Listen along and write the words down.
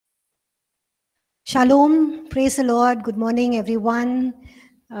Shalom, praise the Lord. Good morning, everyone.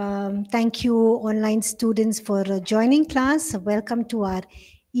 Thank you, online students, for joining class. Welcome to our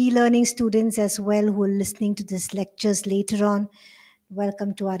e-learning students as well who are listening to these lectures later on.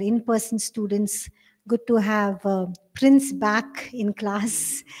 Welcome to our in-person students. Good to have Prince back in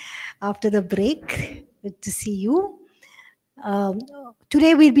class after the break. Good to see you.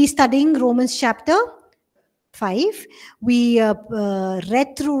 Today we'll be studying Romans chapter 5. We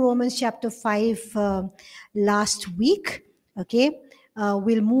read through Romans chapter 5 last week. Okay,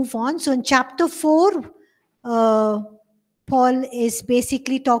 we'll move on. So in chapter 4, Paul is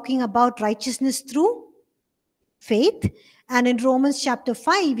basically talking about righteousness through faith. And in Romans chapter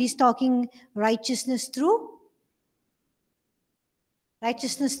 5, he's talking righteousness through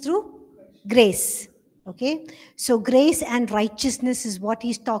grace. Okay, so grace and righteousness is what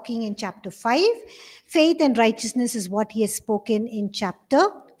he's talking in chapter 5. Faith and righteousness is what he has spoken in chapter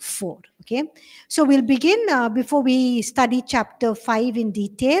 4. Okay, so we'll begin. Before we study chapter 5 in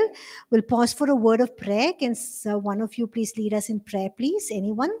detail, we'll pause for a word of prayer. Can one of you please lead us in prayer, please?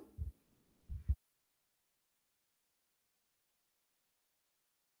 Anyone?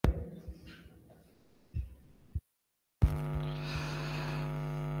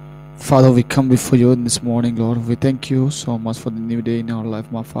 Father, we come before you this morning, Lord. We thank you so much for the new day in our life,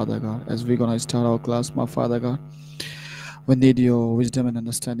 my Father God. As we're going to start our class, my Father God, we need your wisdom and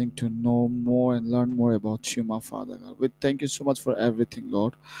understanding to know more and learn more about you, my Father God. We thank you so much for everything,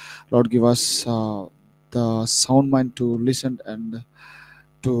 Lord. Lord, give us the sound mind to listen and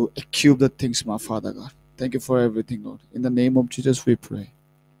to equip the things, my Father God. Thank you for everything, Lord. In the name of Jesus, we pray.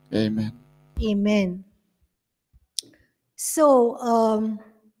 Amen. Amen. So,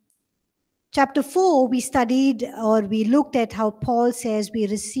 chapter 4, we studied or we looked at how Paul says we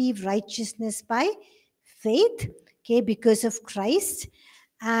receive righteousness by faith, okay, because of Christ,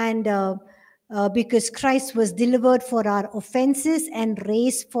 and because Christ was delivered for our offenses and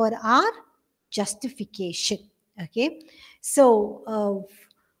raised for our justification. Okay, so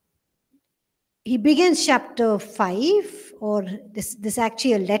he begins chapter 5, or this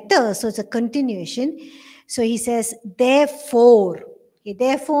actually a letter, so it's a continuation. So he says, therefore. Okay,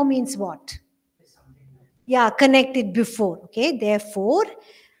 therefore means what? Yeah, connected before. Okay, therefore,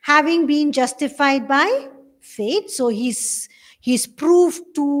 having been justified by faith, so he's proved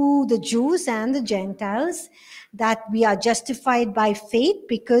to the Jews and the Gentiles that we are justified by faith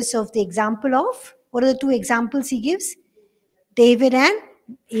because of the example of, what are the two examples he gives? David and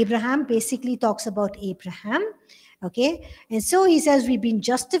Abraham. Basically talks about Abraham. Okay, and so he says we've been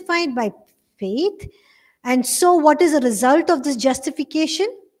justified by faith. And so what is the result of this justification?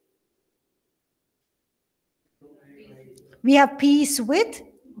 We have peace with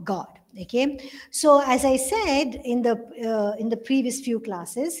God. Okay, so as I said in the previous few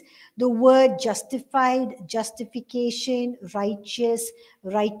classes, the word justified, justification, righteous,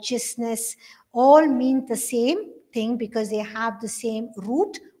 righteousness all mean the same thing because they have the same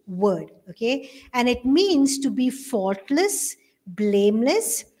root word. Okay, and it means to be faultless,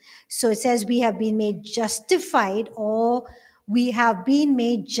 blameless. So it says we have been made justified, or we have been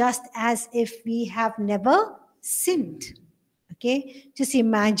made just as if we have never sinned. Okay, just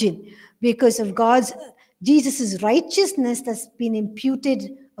imagine, because of Jesus' righteousness that's been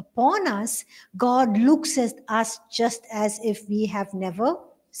imputed upon us, God looks at us just as if we have never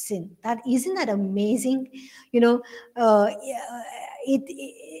sinned. Isn't that amazing? You know,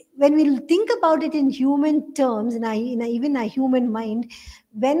 when we think about it in human terms, in even our human mind,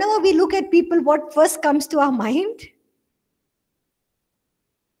 whenever we look at people, what first comes to our mind?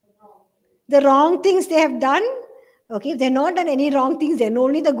 The wrong things they have done. Okay, if they've not done any wrong things, then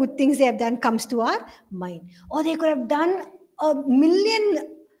only the good things they have done comes to our mind. Or they could have done 1,000,000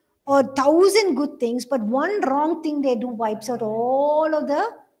 or 1,000 good things, but one wrong thing they do wipes out all of the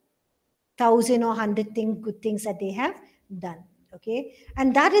 1,000 or 100 good things that they have done. Okay,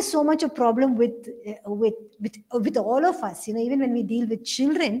 and that is so much a problem with all of us. You know, even when we deal with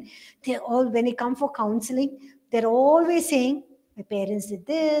children, when they come for counseling, they're always saying, my parents did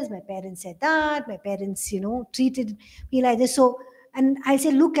this, my parents said that, my parents, treated me like this. So, and I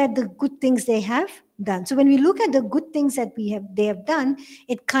say, look at the good things they have done. So when we look at the good things that they have done,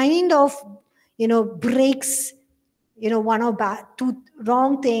 it kind of, breaks, one or two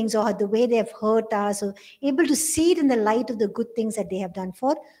wrong things, or the way they have hurt us, or able to see it in the light of the good things that they have done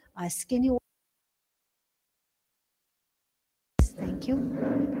for us. Can you? Thank you.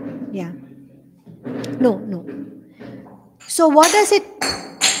 Yeah. No. So what does it?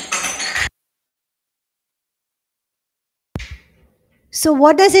 So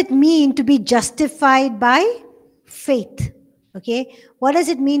what does it mean to be justified by faith? Okay, what does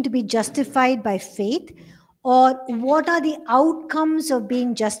it mean to be justified by faith? Or what are the outcomes of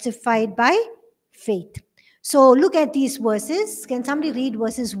being justified by faith? So look at these verses. Can somebody read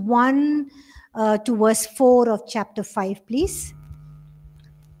verses 1 to verse 4 of chapter 5, please?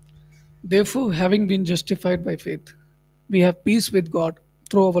 Therefore, having been justified by faith, we have peace with God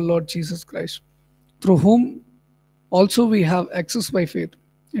through our Lord Jesus Christ, through whom also we have access by faith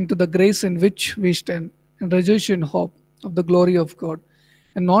into the grace in which we stand and rejoice in hope of the glory of God.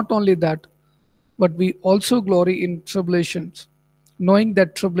 And not only that, but we also glory in tribulations, knowing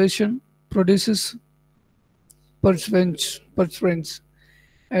that tribulation produces perseverance,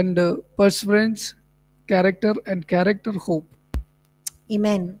 and perseverance, character, and character, hope.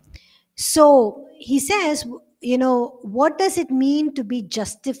 Amen. So he says, what does it mean to be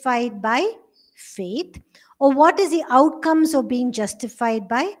justified by faith? Or what is the outcomes of being justified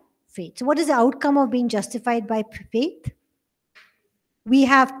by faith? So, what is the outcome of being justified by faith? We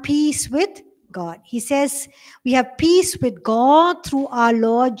have peace with God. He says, we have peace with God through our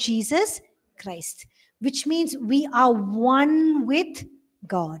Lord Jesus Christ, which means we are one with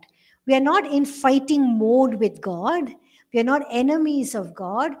God. We are not in fighting mode with God. We are not enemies of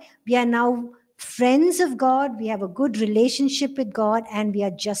God. We are now friends of God. We have a good relationship with God, and we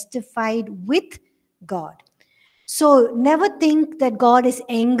are justified with God. So never think that God is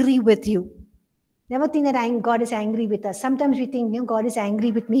angry with you. Never think that God is angry with us. Sometimes we think, God is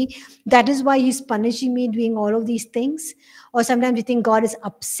angry with me. That is why he's punishing me doing all of these things. Or sometimes we think God is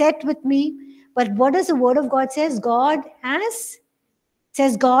upset with me. But what does the word of God says? God has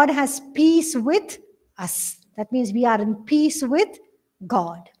peace with us. That means we are in peace with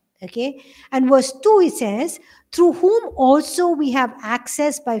God. Okay. And verse 2, it says, through whom also we have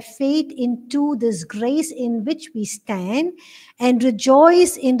access by faith into this grace in which we stand and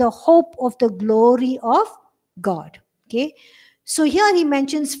rejoice in the hope of the glory of God. Okay. So here he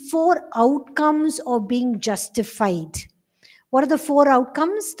mentions 4 outcomes of being justified. What are the 4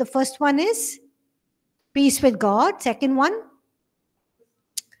 outcomes? The first one is peace with God. Second one,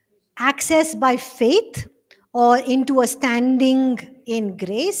 access by faith or into a standing in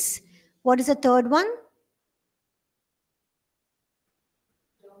grace. What is the third one?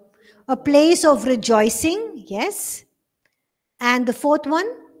 A place of rejoicing, yes. And the fourth one?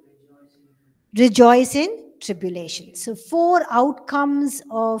 Rejoice in tribulation. So 4 outcomes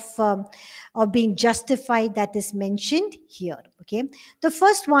of being justified that is mentioned here. Okay. The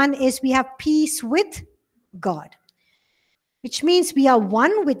first one is we have peace with God, which means we are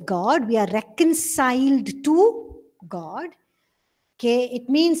one with God. We are reconciled to God. Okay, it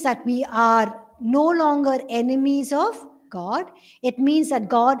means that we are no longer enemies of God. It means that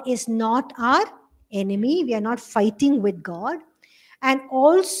God is not our enemy. We are not fighting with God. And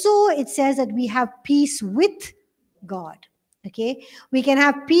also it says that we have peace with God. Okay, we can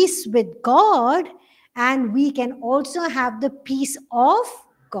have peace with God, and we can also have the peace of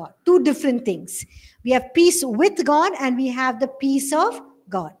God. 2 different things. We have peace with God, and we have the peace of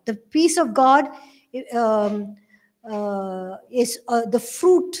God. The peace of God is the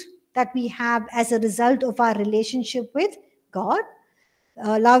fruit that we have as a result of our relationship with God.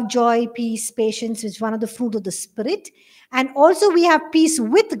 Love, joy, peace, patience is one of the fruit of the Spirit. And also we have peace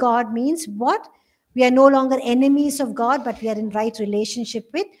with God means what? We are no longer enemies of God, but we are in right relationship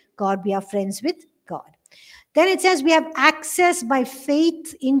with God. We are friends with God. Then it says we have access by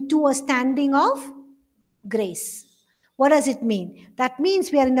faith into a standing of grace. What does it mean? That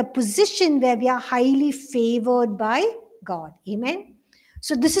means we are in a position where we are highly favored by God. Amen.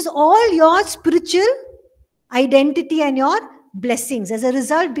 So this is all your spiritual identity and your blessings. As a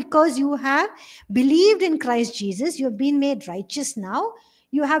result, because you have believed in Christ Jesus, you have been made righteous now.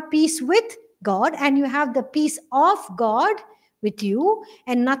 You have peace with God, and you have the peace of God with you,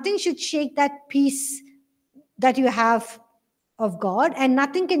 and nothing should shake that peace that you have of God, and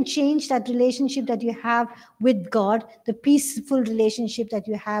nothing can change that relationship that you have with God, the peaceful relationship that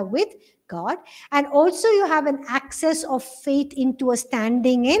you have with God. And also you have an access of faith into a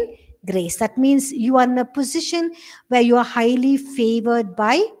standing in grace. That means you are in a position where you are highly favored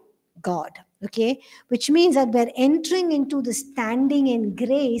by God. Okay, which means that we're entering into the standing in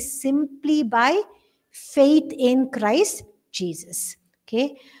grace simply by faith in Christ Jesus.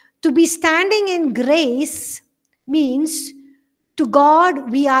 Okay, to be standing in grace means to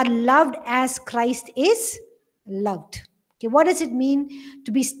God we are loved as Christ is loved. Okay, what does it mean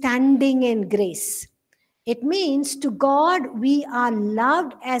to be standing in grace? It means to God we are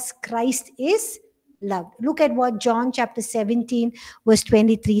loved as Christ is loved. Look at what John chapter 17 verse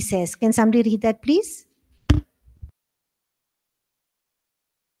 23 says. Can somebody read that, please?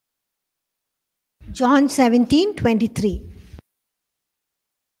 John 17:23.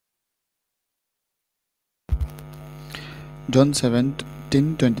 John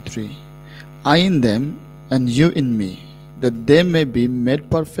 17:23. I in them and you in me, that they may be made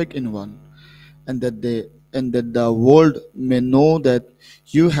perfect in one, and that the world may know that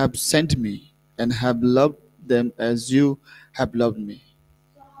you have sent me and have loved them as you have loved me.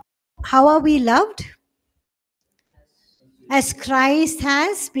 How are we loved? As Christ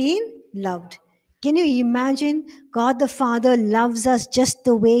has been loved. Can you imagine? God the Father loves us just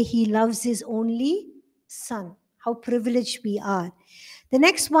the way He loves His only Son. How privileged we are. The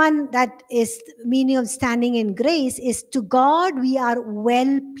next one, that is meaning of standing in grace, is to God we are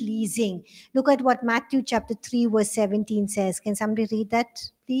well pleasing. Look at what Matthew chapter 3 verse 17 says. Can somebody read that,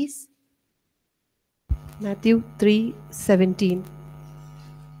 please? Matthew 3:17.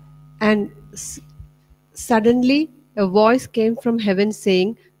 And suddenly a voice came from heaven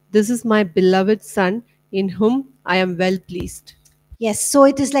saying, "This is my beloved Son, in whom I am well pleased." Yes, so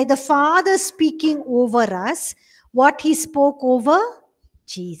it is like the Father speaking over us what He spoke over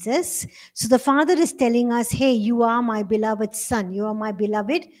Jesus. So the Father is telling us, hey, you are my beloved Son, you are my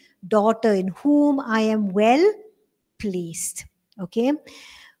beloved daughter, in whom I am well pleased. Okay.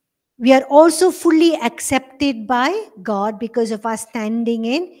 We are also fully accepted by God because of our standing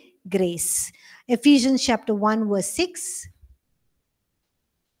in grace. Ephesians chapter 1 verse 6.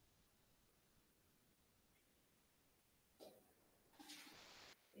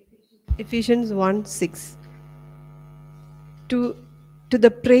 Ephesians 1:6. To the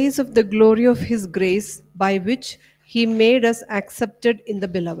praise of the glory of His grace, by which He made us accepted in the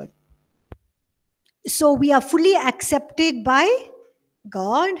beloved. So we are fully accepted by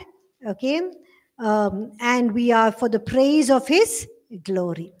God, okay, and we are for the praise of His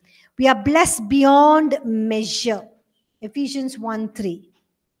glory. We are blessed beyond measure. Ephesians 1:3.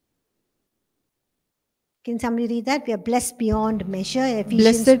 Can somebody read that? We are blessed beyond measure.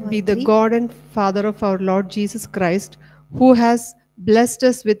 Ephesians Blessed be the 1:3. God and Father of our Lord Jesus Christ, who has blessed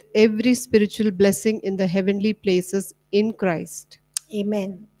us with every spiritual blessing in the heavenly places in Christ.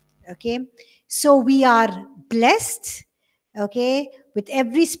 Amen. Okay. So we are blessed, okay, with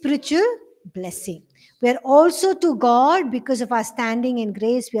every spiritual blessing. We are also to God, because of our standing in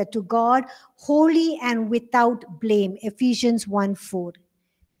grace, we are to God holy and without blame. Ephesians 1:4.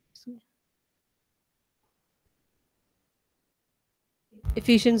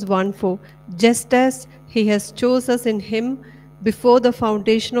 Ephesians 1:4. Just as He has chosen us in Him before the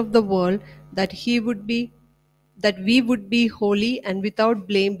foundation of the world, that we would be holy and without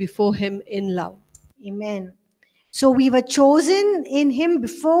blame before Him in love. Amen. So we were chosen in Him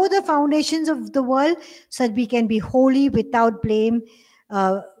before the foundations of the world, so that we can be holy without blame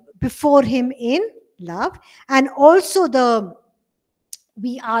before Him in love. And also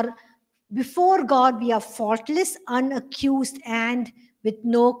we are before God, we are faultless, unaccused, and with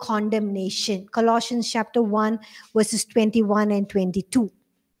no condemnation. Colossians chapter 1 verses 21 and 22.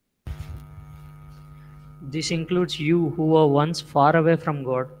 This includes you who were once far away from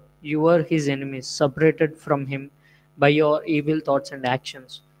God. You were His enemies, separated from Him by your evil thoughts and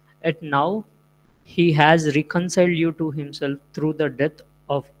actions. Yet now He has reconciled you to Himself through the death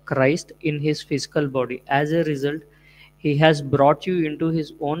of Christ in His physical body. As a result, He has brought you into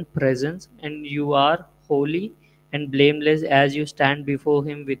His own presence, and you are holy and blameless as you stand before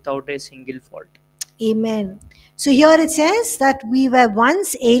Him without a single fault. Amen. So here it says that we were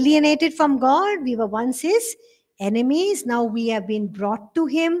once alienated from God. We were once His enemies. Now we have been brought to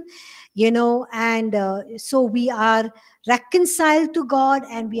Him, and so we are reconciled to God,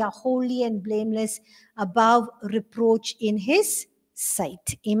 and we are holy and blameless, above reproach in His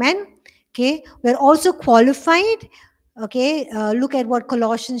sight. Amen. Okay. We're also qualified. Okay. Look at what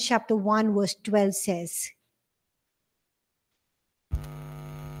Colossians chapter 1 verse 12 says.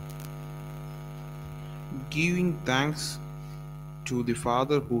 Giving thanks to the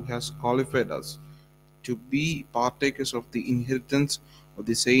Father who has qualified us to be partakers of the inheritance of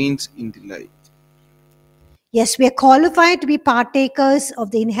the saints in the light. Yes, we are qualified to be partakers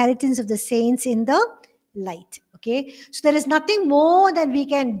of the inheritance of the saints in the light. Okay, so there is nothing more that we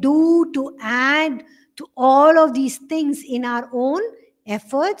can do to add to all of these things in our own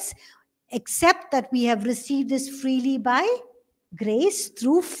efforts, except that we have received this freely by grace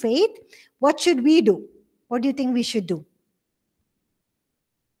through faith. What should we do? What do you think we should do?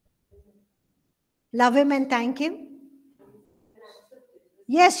 Love Him and thank Him?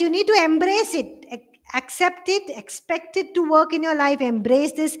 Yes, you need to embrace it, accept it, expect it to work in your life,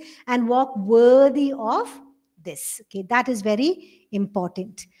 embrace this, and walk worthy of this. Okay, that is very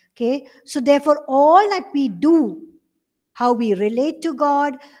important. Okay, so therefore, all that we do, how we relate to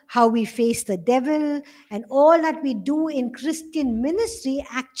God, how we face the devil, and all that we do in Christian ministry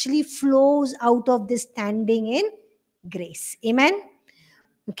actually flows out of this standing in grace. Amen.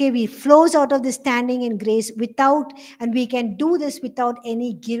 Okay, we flows out of the standing in grace without, and we can do this without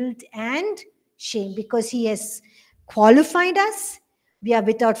any guilt and shame, because he has qualified us. We are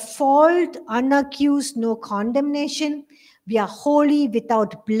without fault, unaccused, no condemnation. We are holy,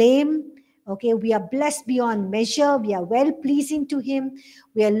 without blame. Okay, we are blessed beyond measure. We are well pleasing to him.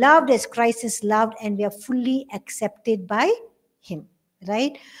 We are loved as Christ is loved, and we are fully accepted by him.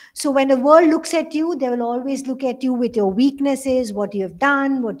 Right? So when the world looks at you, they will always look at you with your weaknesses, what you have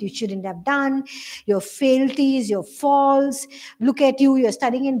done, what you shouldn't have done, your frailties, your faults. Look at you, you're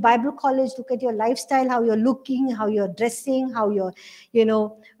studying in Bible college, look at your lifestyle, how you're looking, how you're dressing, how you're,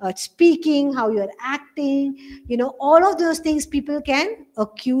 speaking, how you're acting. All of those things people can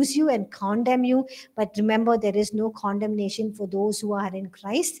accuse you and condemn you. But remember, there is no condemnation for those who are in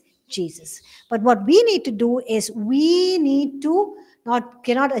Christ Jesus. But what we need to do is we need to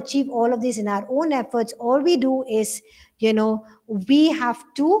cannot achieve all of this in our own efforts. All we do is, we have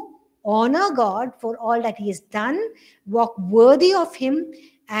to honor God for all that he has done, walk worthy of him,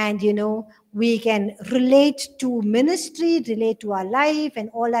 and, we can relate to ministry, relate to our life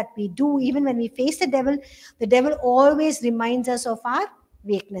and all that we do. Even when we face the devil always reminds us of our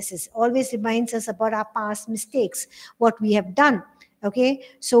weaknesses, always reminds us about our past mistakes, what we have done. Okay,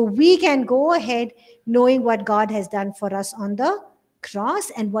 so we can go ahead knowing what God has done for us on the cross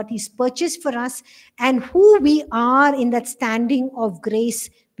and what he's purchased for us and who we are in that standing of grace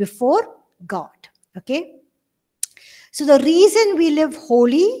before God. Okay, so the reason we live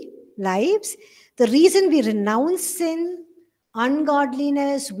holy lives, the reason we renounce sin,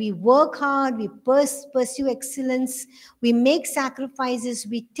 ungodliness, we work hard, we pursue excellence, we make sacrifices,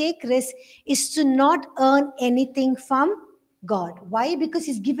 we take risks, is to not earn anything from God. Why? Because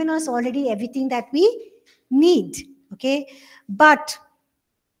he's given us already everything that we need. Okay, but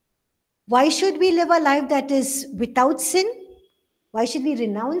why should we live a life that is without sin? Why should we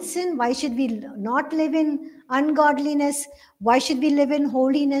renounce sin? Why should we not live in ungodliness? Why should we live in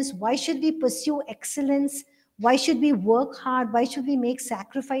holiness? Why should we pursue excellence? Why should we work hard? Why should we make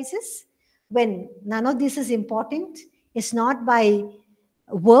sacrifices? When none of this is important, it's not by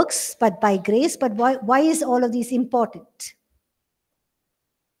works, but by grace. But why is all of this important?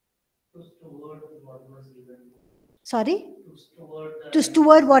 Sorry? To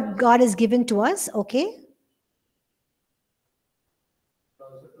steward what God has given to us. Okay.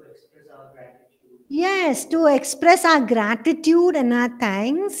 Yes, to express our gratitude and our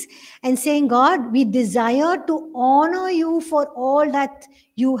thanks and saying, God, we desire to honor you for all that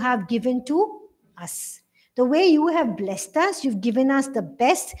you have given to us. The way you have blessed us, you've given us the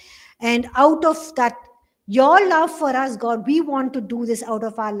best. And out of that, your love for us, God, we want to do this out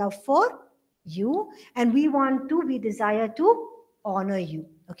of our love for you. And we desire to honor you.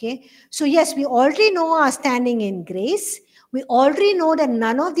 Okay. So yes, we already know our standing in grace. We already know that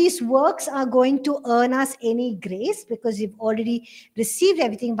none of these works are going to earn us any grace because we've already received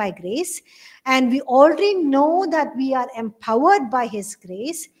everything by grace. And we already know that we are empowered by his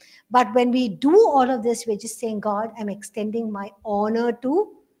grace. But when we do all of this, we're just saying, God, I'm extending my honor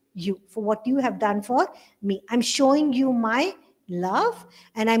to you for what you have done for me. I'm showing you my love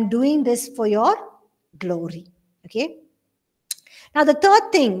and I'm doing this for your glory. Okay. Now, the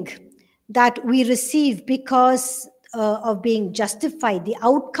third thing that we receive because of being justified, the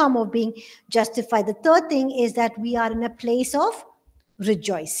outcome of being justified, the third thing is that we are in a place of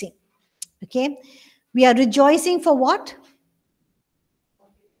rejoicing. Okay? We are rejoicing for what?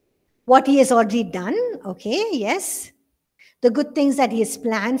 What he has already done. Okay, yes. The good things that he has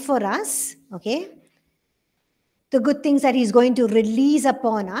planned for us. Okay? The good things that he's going to release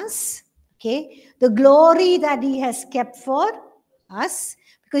upon us. Okay? The glory that he has kept for us.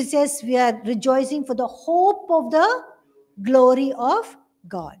 Because it says we are rejoicing for the hope of the glory of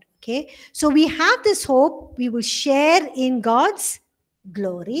God. Okay, so we have this hope. We will share in God's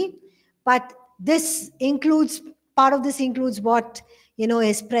glory, but this includes, part of this includes what,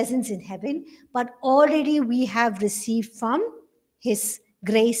 his presence in heaven, but already we have received from his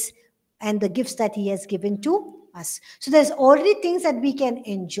grace and the gifts that he has given to us. So there's already things that we can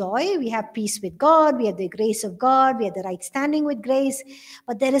enjoy. We have peace with God. We have the grace of God. We have the right standing with grace.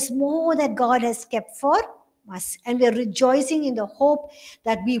 But there is more that God has kept for us. And we are rejoicing in the hope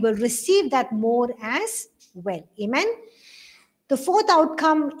that we will receive that more as well. Amen. The fourth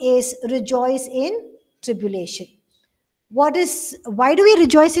outcome is rejoice in tribulation. Why do we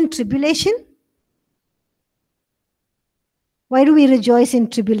rejoice in tribulation? Why do we rejoice in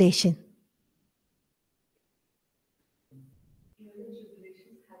tribulation?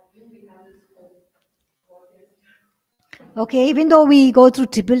 Okay, even though we go through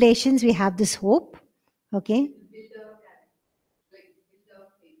tribulations, we have this hope. Okay.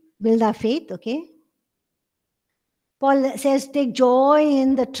 Build our faith, okay? Paul says, take joy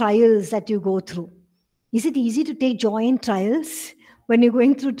in the trials that you go through. Is it easy to take joy in trials when you're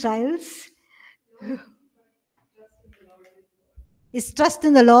going through trials? Is trust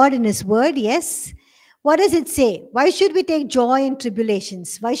in the Lord and His word, yes. What does it say? Why should we take joy in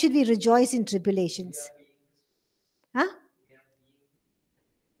tribulations? Why should we rejoice in tribulations? Huh?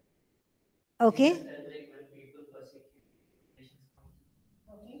 Okay.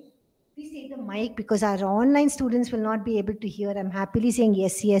 Please take the mic because our online students will not be able to hear. I'm happily saying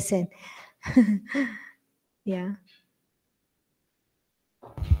yes, yes, and yeah.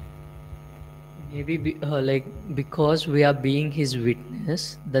 Maybe because we are being his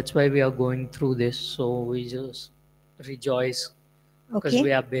witness, that's why we are going through this. So we just rejoice because Okay.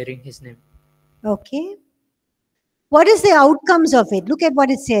 we are bearing his name. Okay. What is the outcomes of it? Look at what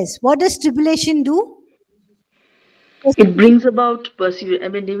it says. What does tribulation do? It brings about perseverance. I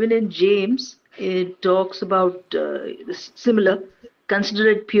mean, even in James, it talks about similar.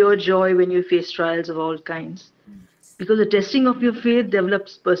 Consider it pure joy when you face trials of all kinds, because the testing of your faith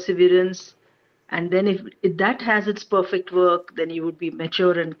develops perseverance, and then if that has its perfect work, then you would be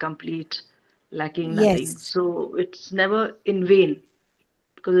mature and complete, lacking nothing. Yes. So it's never in vain,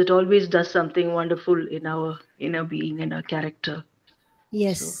 because it always does something wonderful in our inner being, in our character. So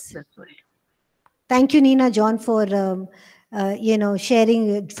Yes. that's why. Thank you, Nina John, for sharing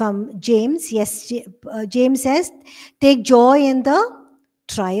it from James. Yes, James says, take joy in the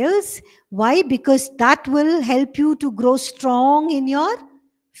trials. Why? Because that will help you to grow strong in your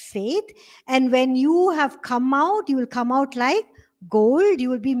faith. And when you have come out, you will come out like gold. You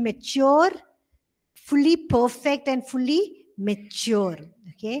will be mature, fully perfect, and fully mature.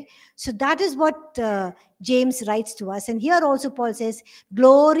 Okay, so that is what James writes to us. And here also Paul says,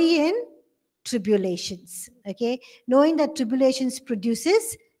 glory in tribulations. Okay, knowing that tribulations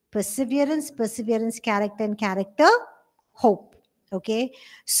produces perseverance, perseverance character, and character hope. Okay,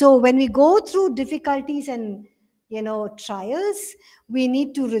 so when we go through difficulties and trials, we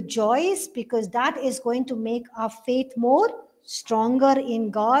need to rejoice, because that is going to make our faith more stronger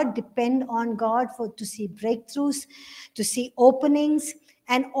in God. Depend on God to see breakthroughs, to see openings,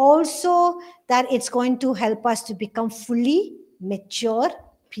 and also that it's going to help us to become fully mature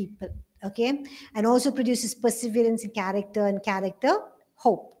people. Okay, and also produces perseverance in character, and character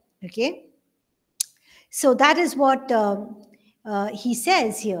hope. Okay, so that is what he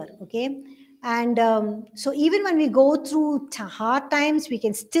says here. Okay, and so even when we go through hard times, we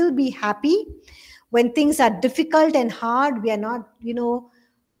can still be happy. When things are difficult and hard, we are not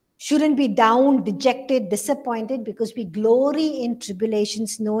shouldn't be down, dejected, disappointed, because we glory in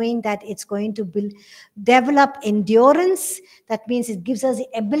tribulations, knowing that it's going to develop endurance. That means it gives us the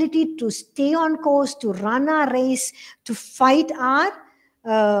ability to stay on course, to run our race, to fight our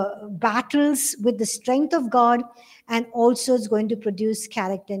battles with the strength of God, and also it's going to produce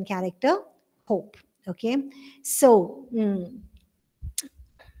character, and character hope. Okay, so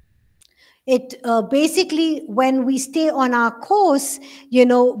it basically, when we stay on our course,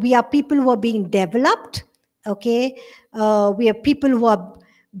 we are people who are being developed. Okay, we are people who are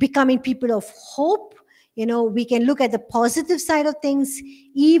becoming people of hope. We can look at the positive side of things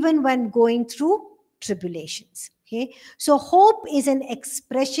even when going through tribulations. Okay, so hope is an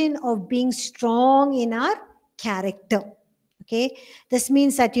expression of being strong in our character. Okay, this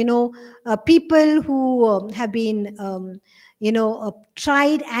means that people who have been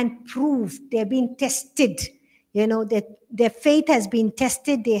tried and proved, they've been tested, that their faith has been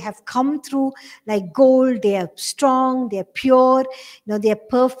tested, they have come through like gold, they are strong, they're pure, they're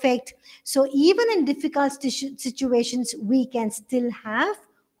perfect. So even in difficult situations, we can still have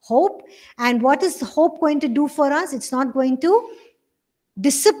hope. And what is hope going to do for us? It's not going to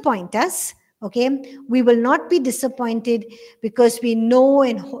disappoint us. Okay, we will not be disappointed, because we know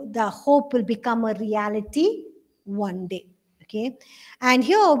and the hope will become a reality one day. Okay, and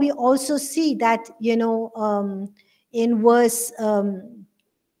here we also see that in verse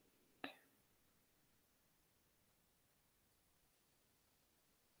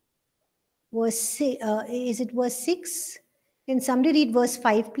is it verse 6? Can somebody read verse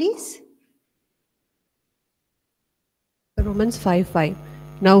 5, please? Romans 5:5.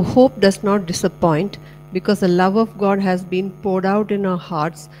 Now hope does not disappoint, because the love of God has been poured out in our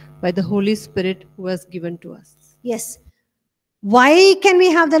hearts by the Holy Spirit who was given to us. Yes. Why can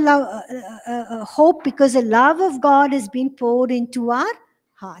we have the love, hope? Because the love of God has been poured into our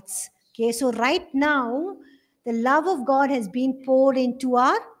hearts. Okay, so right now, the love of God has been poured into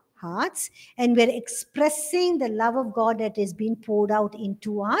our hearts, and we're expressing the love of God that has been poured out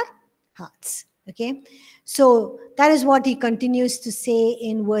into our hearts. Okay, so that is what he continues to say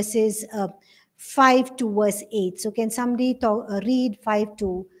in verses 5 to verse 8. So can somebody read 5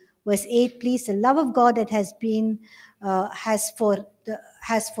 to verse 8, please? The love of God that has been has for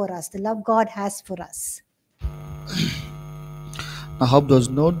us. The love God has for us. Now, hope does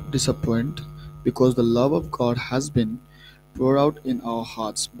not disappoint, because the love of God has been poured out in our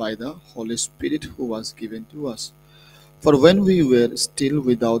hearts by the Holy Spirit who was given to us. For when we were still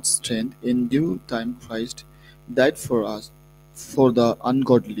without strength, in due time Christ died for us, for the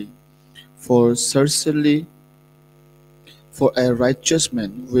ungodly. For certainly, for a righteous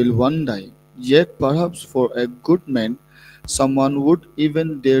man will one die, yet perhaps for a good man someone would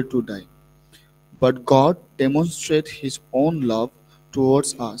even dare to die. But God demonstrates his own love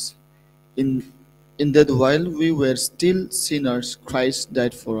towards us, in, in that while we were still sinners, Christ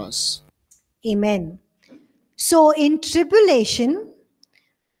died for us. Amen. So in tribulation,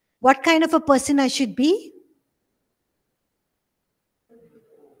 what kind of a person I should be?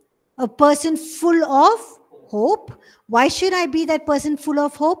 A person full of hope. Why should I be that person full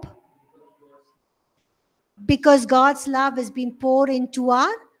of hope? Because God's love has been poured into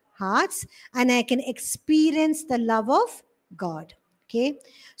our hearts, and I can experience the love of God. Okay,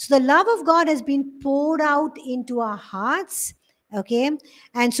 so the love of God has been poured out into our hearts. Okay,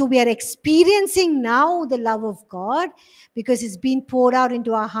 and so we are experiencing now the love of God because it's been poured out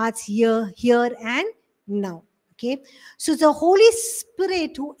into our hearts here and now. Okay, so the Holy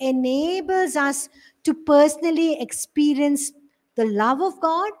Spirit who enables us to personally experience the love of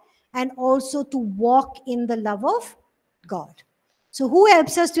God and also to walk in the love of God. So, who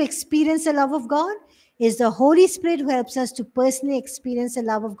helps us to experience the love of God? Is the Holy Spirit who helps us to personally experience the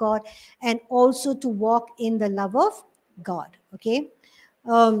love of God and also to walk in the love of God. Okay.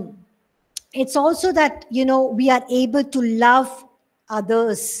 It's also that, we are able to love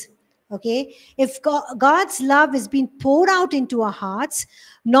others. Okay, if God's love is being poured out into our hearts,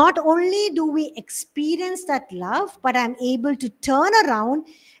 not only do we experience that love, but I'm able to turn around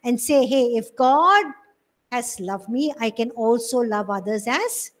and say, hey, if God has loved me, I can also love others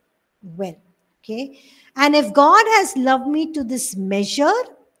as well. Okay, and if God has loved me to this measure,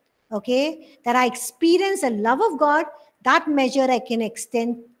 okay, that I experience the love of God, that measure I can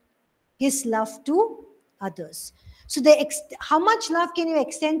extend his love to others. So how much love can you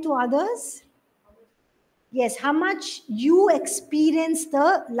extend to others? Yes, how much you experience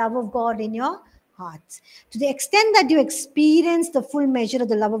the love of God in your hearts. To the extent that you experience the full measure of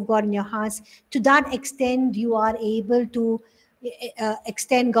the love of God in your hearts, to that extent you are able to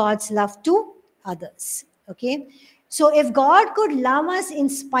extend God's love to others. Okay? So if God could love us in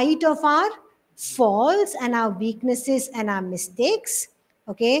spite of our faults and our weaknesses and our mistakes,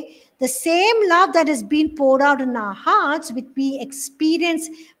 okay, the same love that has been poured out in our hearts, which we experience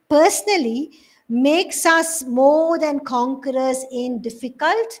personally, makes us more than conquerors in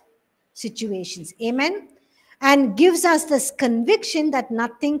difficult situations. Amen. And gives us this conviction that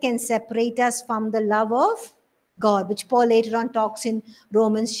nothing can separate us from the love of God, which Paul later on talks in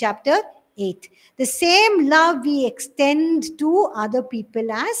Romans chapter 8. The same love we extend to other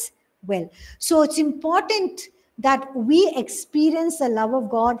people as well. So it's important that we experience the love of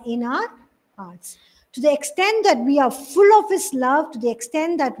God in our hearts. To the extent that we are full of his love, to the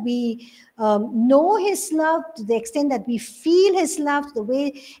extent that we know his love, to the extent that we feel his love, to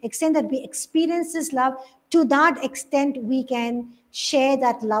the extent that we experience his love, to that extent we can share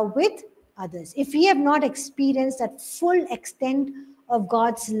that love with others. If we have not experienced that full extent of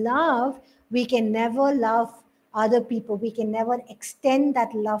God's love, we can never love other people. We can never extend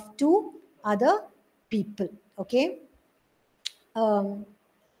that love to other people. Okay?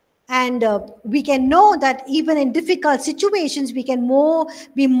 And we can know that even in difficult situations, we can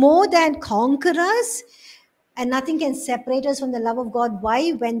be more than conquerors, and nothing can separate us from the love of God.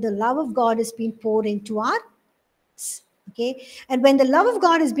 Why? When the love of God is being poured into our hearts. Okay, and when the love of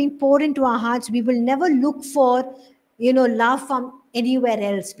God is being poured into our hearts, we will never look for, love from anywhere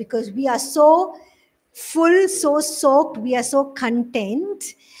else, because we are so full, so soaked, we are so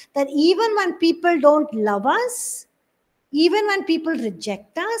content that even when people don't love us, even when people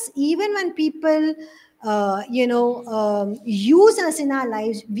reject us, even when people use us in our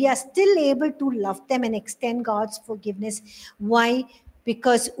lives, we are still able to love them and extend God's forgiveness. Why?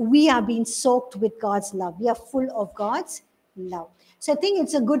 Because we are being soaked with God's love. We are full of God's love. So I think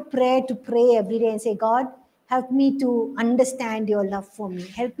it's a good prayer to pray every day and say, God, help me to understand your love for me.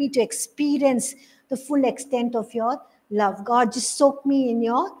 Help me to experience the full extent of your love. God, just soak me in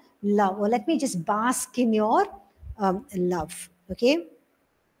your love, or let me just bask in your love. Okay.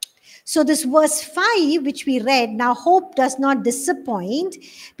 So this verse 5, which we read, now hope does not disappoint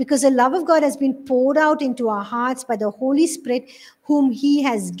because the love of God has been poured out into our hearts by the Holy Spirit whom he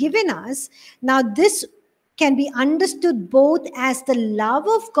has given us. Now this can be understood both as the love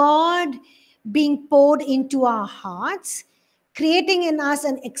of God being poured into our hearts, creating in us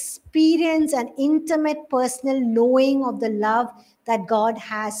an experience, an intimate personal knowing of the love that God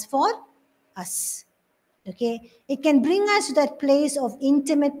has for us. Okay, it can bring us to that place of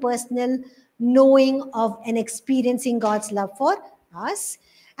intimate personal knowing of and experiencing God's love for us.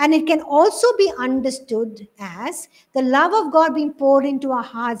 And it can also be understood as the love of God being poured into our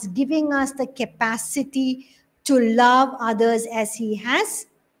hearts, giving us the capacity to love others as he has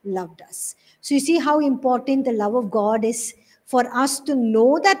loved us. So you see how important the love of God is for us to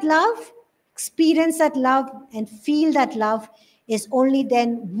know that love, experience that love, and feel that love. Is only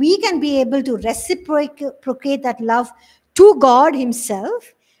then we can be able to reciprocate that love to God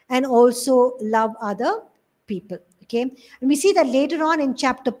himself and also love other people. Okay, and we see that later on in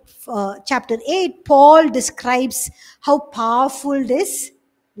chapter 8, Paul describes how powerful this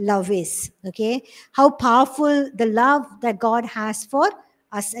love is. Okay, how powerful the love that God has for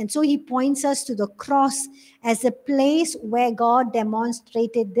us. And so he points us to the cross as a place where God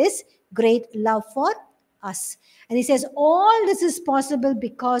demonstrated this great love for us. And he says, all this is possible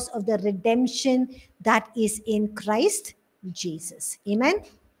because of the redemption that is in Christ Jesus. Amen.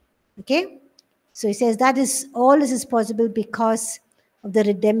 Okay. So he says that is all this is possible because of the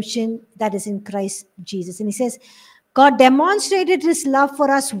redemption that is in Christ Jesus. And he says, God demonstrated his love for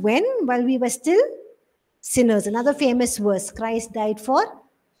us when? While we were still sinners. Another famous verse, Christ died for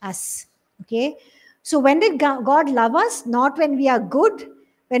us. Okay. So when did God love us? Not when we are good,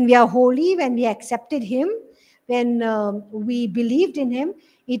 when we are holy, when we accepted him, when we believed in him.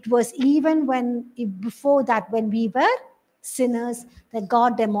 It was even before that, when we were sinners, that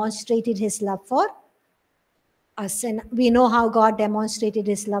God demonstrated his love for us. And we know how God demonstrated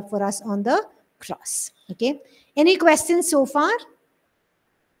his love for us on the cross. Okay. Any questions so far?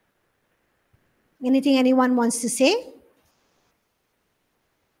 Anything anyone wants to say?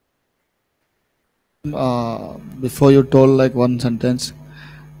 Before you told like one sentence,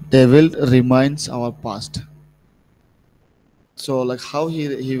 devil reminds our past. So like how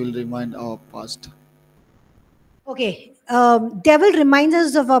he will remind our past. Okay. Devil reminds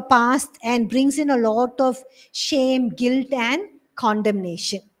us of our past and brings in a lot of shame, guilt, and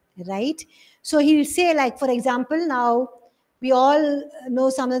condemnation, right? So he'll say, like, for example, now we all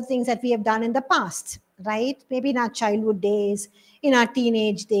know some of the things that we have done in the past, right? Maybe in our childhood days, in our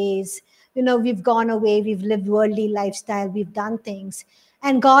teenage days, we've gone away, we've lived worldly lifestyle, we've done things.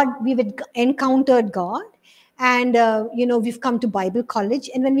 And we've encountered God. And, we've come to Bible college.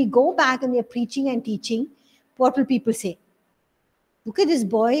 And when we go back and we're preaching and teaching, what will people say? Look at this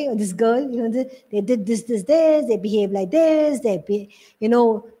boy or this girl, they did this, they behave like this, they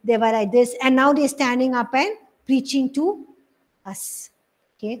were like this, and now they're standing up and preaching to us.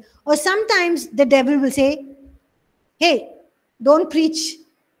 Okay. Or sometimes the devil will say, hey, don't preach.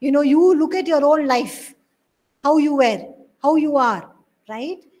 You look at your own life, how you were, how you are,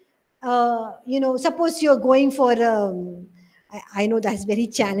 right? Suppose you're going for I know that's very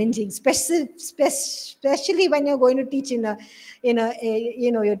challenging, especially when you're going to teach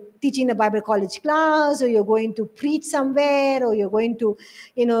you're teaching a Bible college class, or you're going to preach somewhere, or you're going to,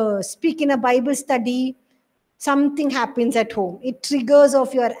 speak in a Bible study. Something happens at home. It triggers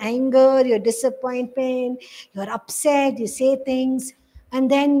of your anger, your disappointment, you're upset, you say things, and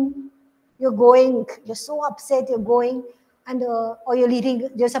then you're so upset, you're going, and or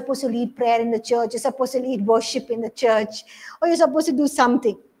you're supposed to lead prayer in the church, you're supposed to lead worship in the church, or you're supposed to do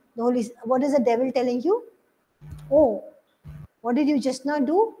something. What is the devil telling you? Oh, what did you just now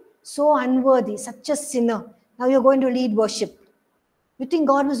do? So unworthy, such a sinner. Now you're going to lead worship. You think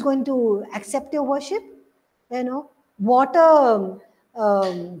God was going to accept your worship? What now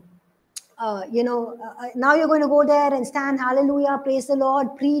you're going to go there and stand, hallelujah, praise the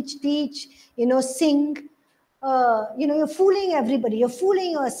Lord, preach, teach, sing. You're fooling everybody. You're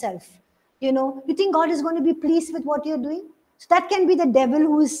fooling yourself. You think God is going to be pleased with what you're doing? So that can be the devil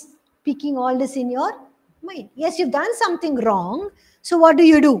who is speaking all this in your mind. Yes, you've done something wrong. So what do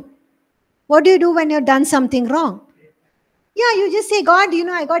you do? What do you do when you've done something wrong? Yeah, you just say, God,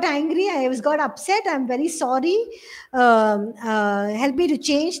 I got angry. Got upset. I'm very sorry. Help me to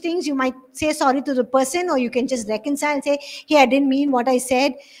change things. You might say sorry to the person, or you can just reconcile and say, hey, I didn't mean what I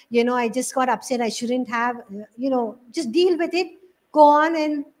said. I just got upset. I shouldn't have, just deal with it. Go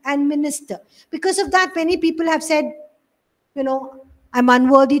on and minister. Because of that, many people have said, I'm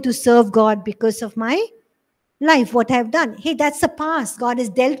unworthy to serve God because of my life, what I've done. Hey, that's the past. God has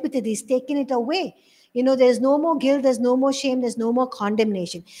dealt with it, He's taken it away. There's no more guilt, there's no more shame, there's no more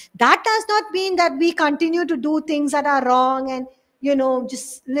condemnation. That does not mean that we continue to do things that are wrong and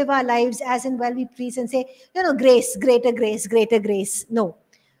just live our lives as and well we please and say, grace, greater grace. No.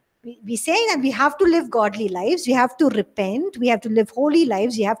 We say that we have to live godly lives, we have to repent, we have to live holy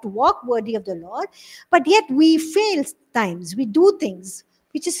lives, we have to walk worthy of the Lord, but yet we fail times, we do things.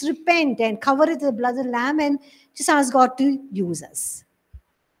 We just repent and cover it with the blood of the Lamb and just ask God to use us.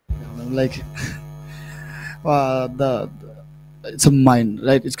 Like it's a mind,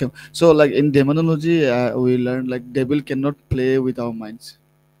 right? So like in demonology, we learned like devil cannot play with our minds.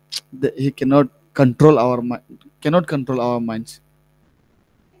 He cannot control our mind, cannot control our minds.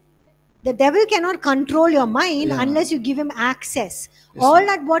 The devil cannot control your mind Yeah. unless you give him access. Yes, All ma'am.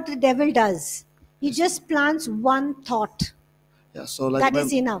 that what the devil does, he just plants one thought. Yeah, so like That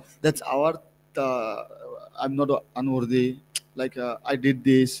is enough. that's our I'm not unworthy, like I did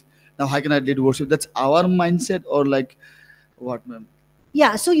this, now how can I did worship? That's our mindset, or like what, ma'am?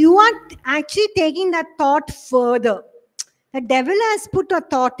 Yeah, so you are actually taking that thought further. The devil has put a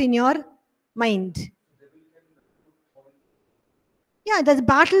thought in your mind. Yeah, the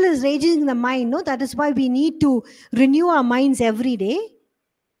battle is raging in the mind. No, that is why we need to renew our minds every day.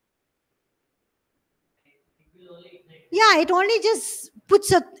 Yeah, it only just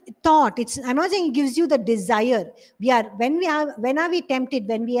puts a thought. I'm not saying it gives you the desire. When are we tempted?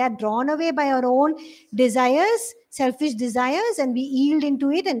 When we are drawn away by our own desires, selfish desires, and we yield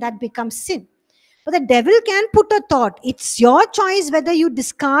into it, and that becomes sin. But the devil can put a thought. It's your choice whether you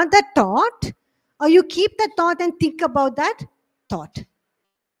discard that thought or you keep that thought and think about that thought.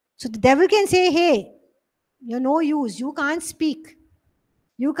 So the devil can say, hey, you're no use. You can't speak.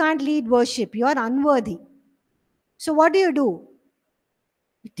 You can't lead worship. You are unworthy. So what do?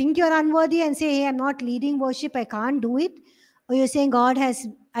 You think you're unworthy and say, hey, I'm not leading worship. I can't do it. Or you're saying,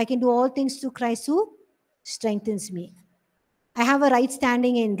 I can do all things through Christ who strengthens me. I have a right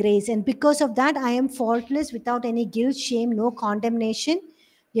standing in grace. And because of that, I am faultless, without any guilt, shame, no condemnation,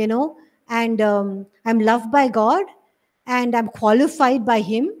 and I'm loved by God and I'm qualified by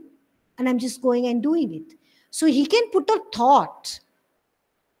Him and I'm just going and doing it. So He can put a thought,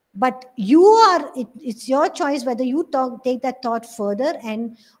 but it's your choice whether you take that thought further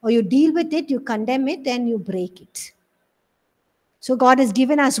or you deal with it, you condemn it, and you break it. So God has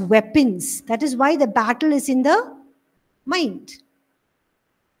given us weapons. That is why the battle is in the mind.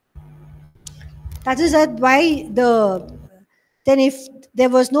 That is why then if there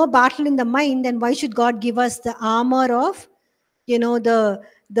was no battle in the mind, then why should God give us the armor of, the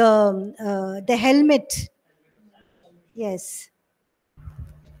helmet? Yes.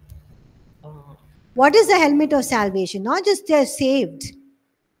 What is the helmet of salvation? Not just they're saved.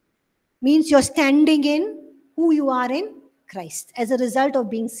 Means you're standing in who you are in Christ as a result of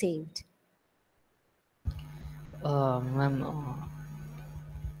being saved. Ma'am,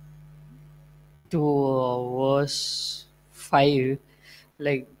 to verse 5,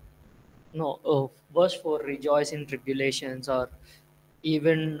 like, no, verse 4, rejoice in tribulations, or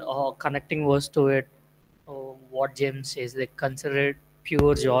even connecting verse to it, what James says, like, consider it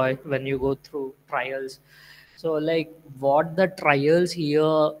pure joy when you go through trials. So, like, what the trials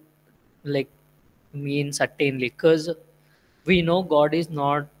here, like, mean certainly, because we know God is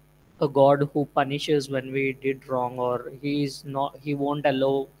not a God who punishes when we did wrong, or he won't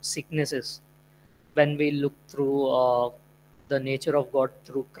allow sicknesses. When we look through the nature of God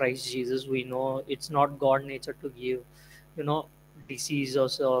through Christ Jesus, we know it's not God nature to give, you know, disease, or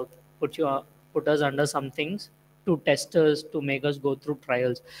so put us under some things to test us, to make us go through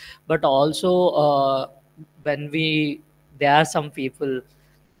trials. But also, when we there are some people,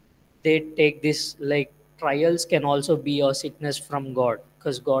 they take this, like, trials can also be a sickness from God,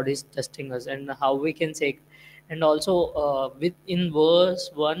 because God is testing us, and how we can say. And also, with in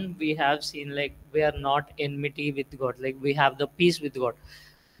verse 1 we have seen, like, we are not enmity with God, like we have the peace with God.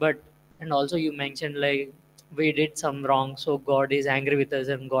 But, and also you mentioned, like, we did some wrong, so God is angry with us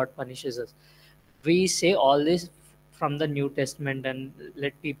and God punishes us. We say all this from the New Testament and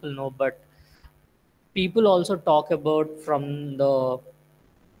let people know, but people also talk about from the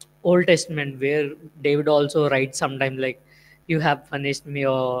Old Testament, where David also writes sometime, like, you have punished me,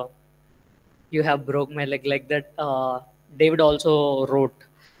 or you have broke my leg, like that. David also wrote.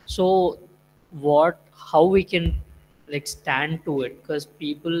 So, how we can, like, stand to it? Because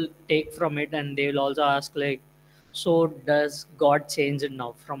people take from it and they will also ask, like, so does God change it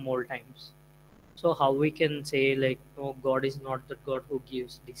now from old times? So how we can say, like, no, God is not the God who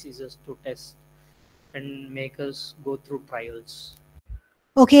gives diseases to test and make us go through trials.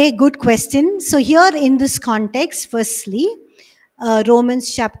 Okay, good question. So here in this context, firstly,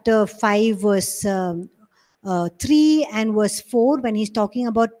 Romans chapter 5 verse 3 and verse 4, when he's talking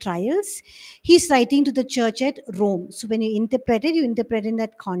about trials, he's writing to the church at Rome. So when you interpret it, you interpret in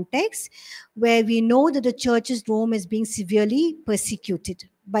that context where we know that the church's Rome is being severely persecuted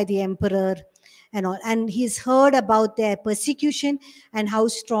by the emperor and all. And he's heard about their persecution and how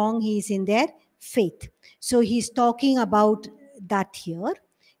strong he is in their faith. So he's talking about that here.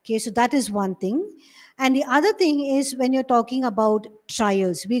 Okay, so that is one thing. And the other thing is when you're talking about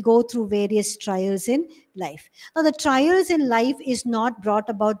trials, we go through various trials in life. Now, the trials in life is not brought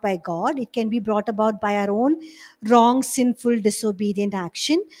about by God. It can be brought about by our own wrong, sinful, disobedient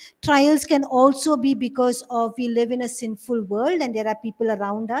action. Trials can also be because of we live in a sinful world and there are people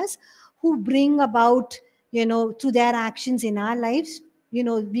around us who bring about, through their actions in our lives,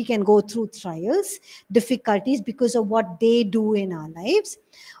 we can go through trials, difficulties because of what they do in our lives.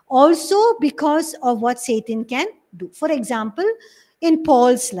 Also because of what Satan can do. For example, in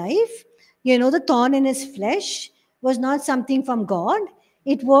Paul's life, the thorn in his flesh was not something from God.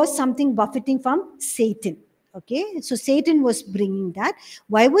 It was something buffeting from Satan. Okay, so Satan was bringing that.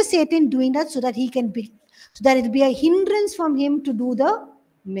 Why was Satan doing that? So that so that it be a hindrance from him to do the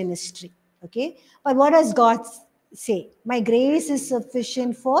ministry. Okay, but what does God say? My grace is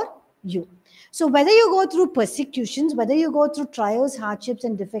sufficient for you. So whether you go through persecutions, whether you go through trials, hardships,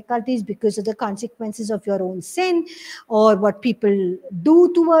 and difficulties because of the consequences of your own sin, or what people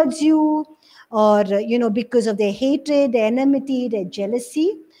do towards you, or because of their hatred, their enmity, their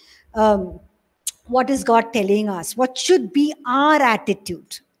jealousy, what is God telling us? What should be our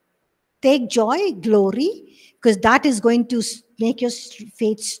attitude? Take joy, glory, because that is going to make your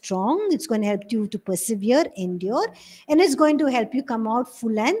faith strong. It's going to help you to persevere, endure, and it's going to help you come out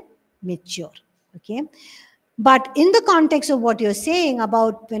full and mature. Okay. But in the context of what you're saying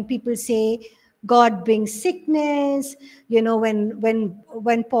about when people say God brings sickness,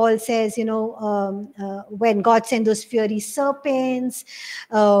 when Paul says, when God sent those fiery serpents,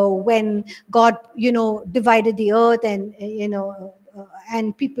 when God, divided the earth and,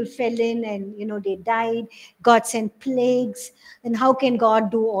 and people fell in and, they died, God sent plagues. And how can God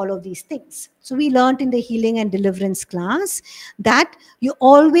do all of these things? So we learned in the healing and deliverance class that you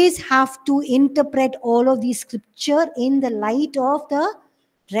always have to interpret all of these scripture in the light of the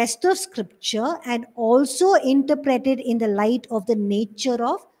rest of scripture and also interpret it in the light of the nature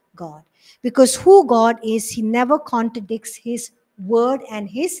of God. Because who God is, he never contradicts his word and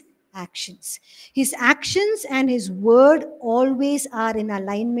his actions. His actions and his word always are in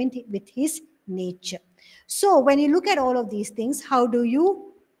alignment with his nature. So when you look at all of these things, how do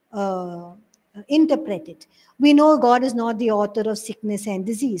you interpret it? We know God is not the author of sickness and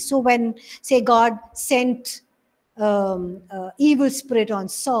disease. So when, say, God sent evil spirit on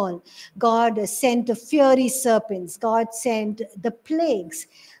Saul, God sent the fiery serpents, God sent the plagues,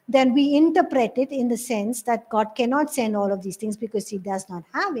 then we interpret it in the sense that God cannot send all of these things because he does not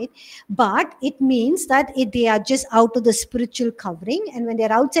have it. But it means that they are just out of the spiritual covering. And when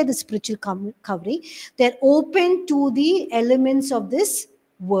they're outside the spiritual covering, they're open to the elements of this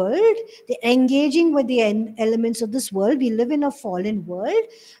world. They're engaging with the elements of this world. We live in a fallen world.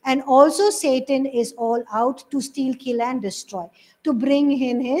 And also Satan is all out to steal, kill, and destroy, to bring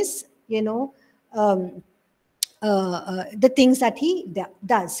in his, the things that he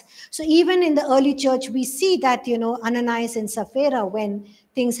does. So even in the early church, we see that, Ananias and Sapphira, when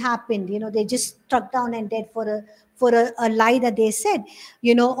things happened, they just struck down and dead for a lie that they said,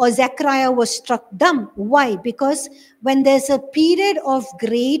 or Zechariah was struck dumb. Why? Because when there's a period of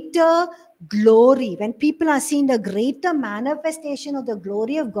greater glory, when people are seeing the greater manifestation of the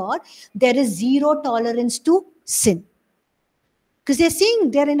glory of God, there is zero tolerance to sin. Because they're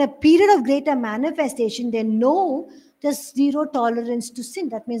seeing they're in a period of greater manifestation. They know there's zero tolerance to sin.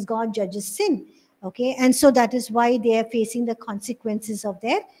 That means God judges sin. Okay. And so that is why they are facing the consequences of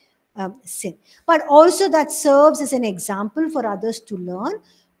their sin. But also that serves as an example for others to learn.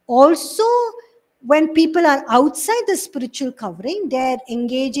 Also, when people are outside the spiritual covering, they're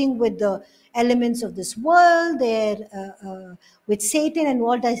engaging with the elements of this world, they're with Satan and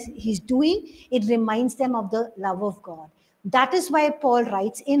what he's doing. It reminds them of the love of God. That is why Paul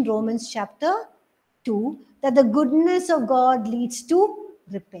writes in Romans chapter 2 that the goodness of God leads to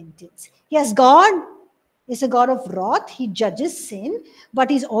repentance. Yes, God is a God of wrath. He judges sin, but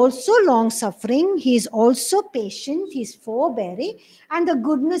he's also long-suffering. He's also patient. He's forbearing. And the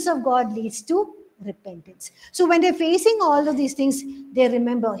goodness of God leads to repentance. So when they're facing all of these things, they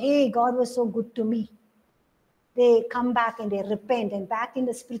remember, hey, God was so good to me. They come back and they repent and back in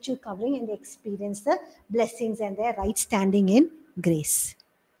the spiritual covering and they experience the blessings and their right standing in grace.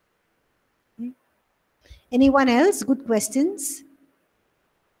 Anyone else? Good questions?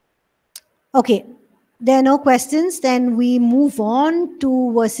 Okay, there are no questions. Then we move on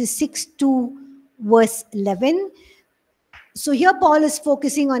to verses 6 to verse 11. So here Paul is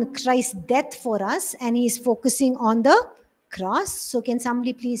focusing on Christ's death for us, and he is focusing on the cross. So can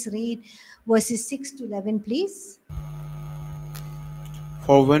somebody please read verses 6 to 11, please?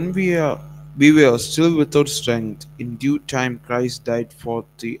 For when we were still without strength, in due time Christ died for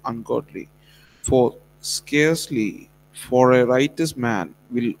the ungodly. For scarcely for a righteous man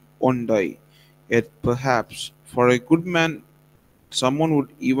will one die, yet perhaps for a good man someone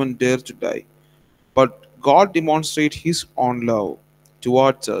would even dare to die. But God demonstrates His own love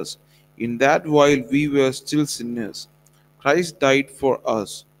towards us, in that while we were still sinners, Christ died for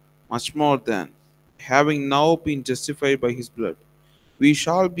us. Much more than, having now been justified by His blood, we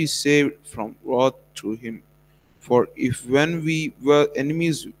shall be saved from wrath through Him. For if when we were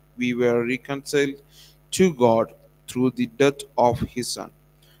enemies we were reconciled to God through the death of His Son,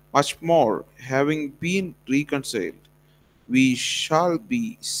 much more, having been reconciled, we shall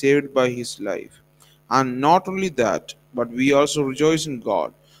be saved by His life. And not only that, but we also rejoice in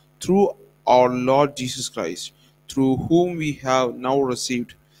God through our Lord Jesus Christ, through whom we have now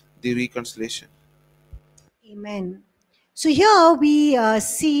received the reconciliation. Amen. So here we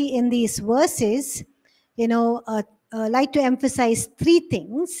see in these verses, like to emphasize three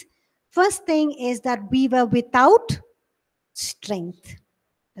things. First thing is that we were without strength.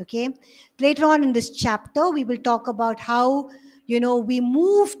 Okay. Later on in this chapter, we will talk about how, we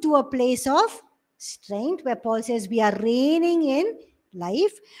move to a place of strength where Paul says we are reigning in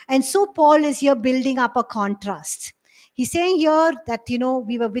life. And so Paul is here building up a contrast. He's saying here that,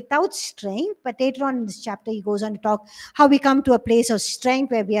 we were without strength, but later on in this chapter, he goes on to talk how we come to a place of strength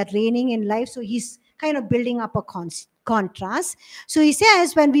where we are reigning in life. So he's kind of building up a contrast. So he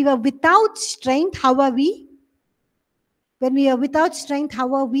says, when we were without strength, how are we? When we are without strength,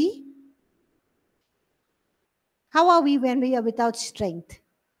 how are we? How are we when we are without strength?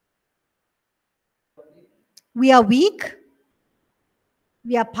 We are weak.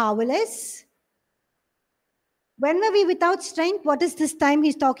 We are powerless. When were we without strength? What is this time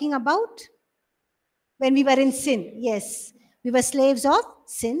he's talking about? When we were in sin. Yes. We were slaves of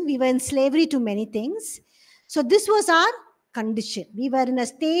sin. We were in slavery to many things. So this was our condition. We were in a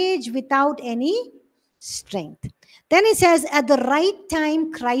stage without any strength. Then he says, at the right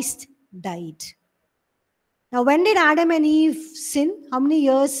time, Christ died. Now, when did Adam and Eve sin? How many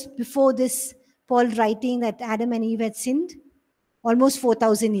years before this, Paul writing that Adam and Eve had sinned? Almost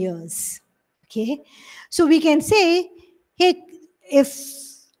 4,000 years. Okay. So we can say, hey, if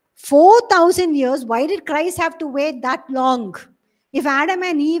 4,000 years, why did Christ have to wait that long? If Adam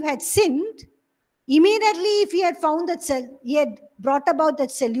and Eve had sinned, immediately if he had found that, he had brought about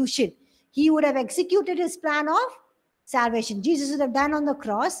that solution, he would have executed his plan of salvation. Jesus would have done on the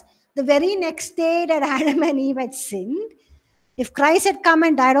cross. The very next day that Adam and Eve had sinned, if Christ had come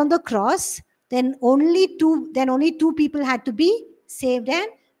and died on the cross, then only two people had to be saved and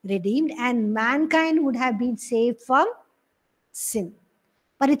redeemed, and mankind would have been saved from sin.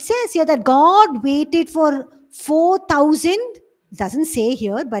 But it says here that God waited for 4,000. It doesn't say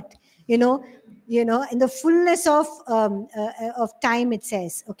here, but in the fullness of time, it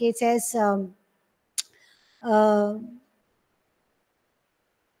says. Okay, it says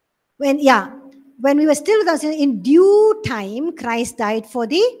when we were still with us, in due time, Christ died for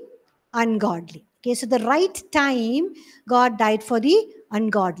the ungodly. Okay, so the right time, God died for the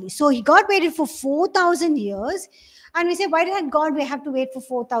ungodly. So God waited for 4,000 years. And we say, why did God have to wait for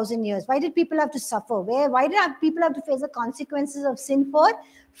 4,000 years? Why did people have to suffer? Why did people have to face the consequences of sin for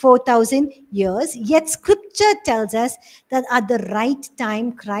 4,000 years? Yet scripture tells us that at the right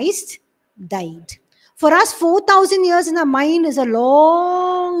time, Christ died. For us, 4,000 years in our mind is a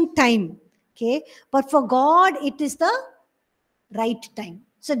long time. Okay, but for God, it is the right time.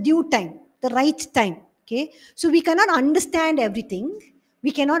 So due time, the right time. Okay, so we cannot understand everything.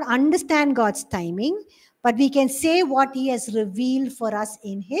 We cannot understand God's timing, but we can say what He has revealed for us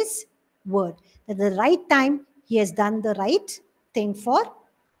in His word. At the right time, He has done the right thing for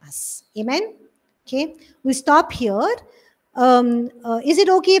us. Amen. Okay, we stop here. Is it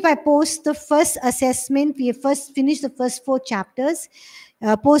okay if I post the first assessment? We have first finished the first 4 chapters.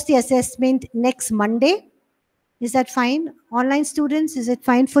 Post the assessment next Monday. Is that fine? Online students, is it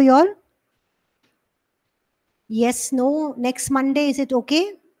fine for you all? Yes, no. Next Monday, is it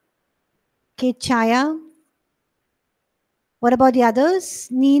okay? Okay, Chaya. What about the others?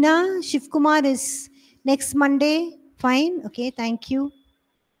 Nina, Shivkumar, is next Monday fine? Okay, thank you.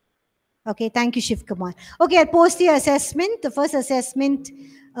 Okay, thank you, Shivkumar. Okay, I'll post the assessment, the first assessment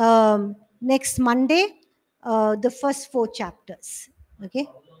next Monday. the first 4 chapters. Okay.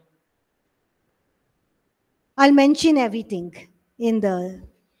 I'll mention everything in the.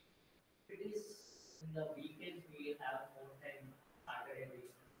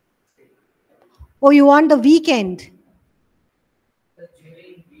 Oh, you want the weekend?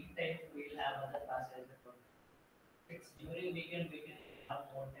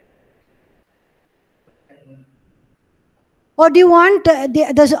 Or do you want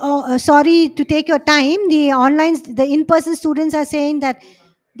sorry to take your time? The in-person students are saying that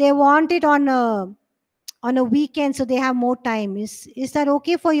they want it on a weekend, so they have more time. Is that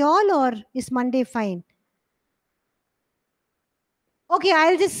okay for you all, or is Monday fine? Okay,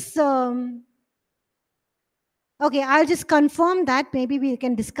 I'll just confirm that. Maybe we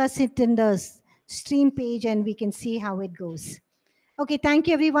can discuss it in the stream page and we can see how it goes. Okay, thank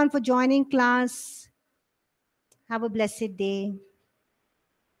you everyone for joining class. Have a blessed day.